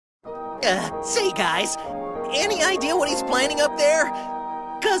Say guys, any idea what he's planning up there?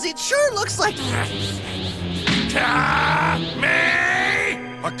 'Cause it sure looks like... Me!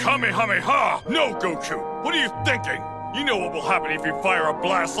 A Kamehameha! No, Goku! What are you thinking? You know what will happen if you fire a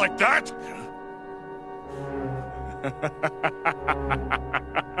blast like that?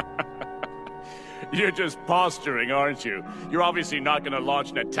 You're just posturing, aren't you? You're obviously not gonna launch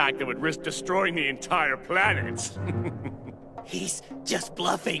an attack that would risk destroying the entire planet. He's just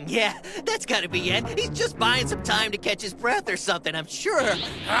bluffing, yeah. That's gotta be it. He's just buying some time to catch his breath or something, I'm sure.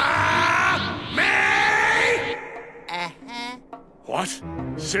 Me! Uh-huh. What?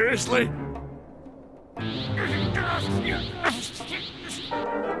 Seriously?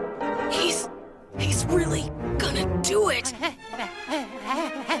 He's really gonna do it.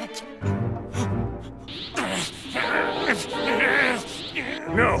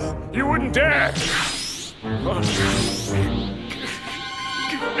 No, you wouldn't dare!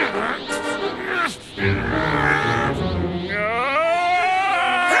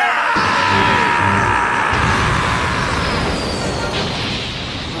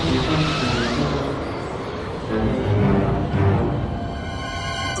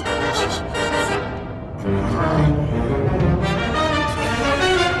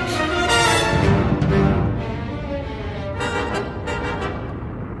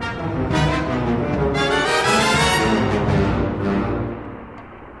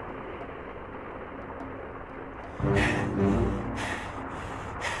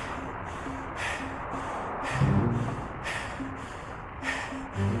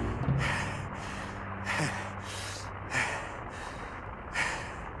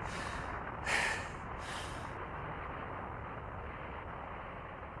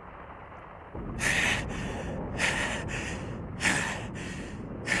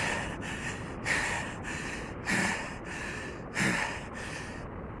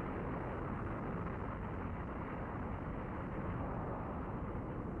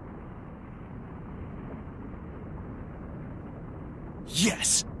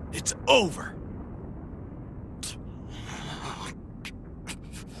 Yes, it's over.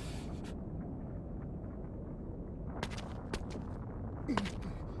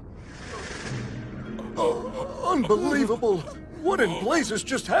 Oh, unbelievable! What in blazes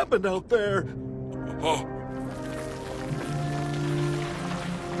just happened out there? Oh,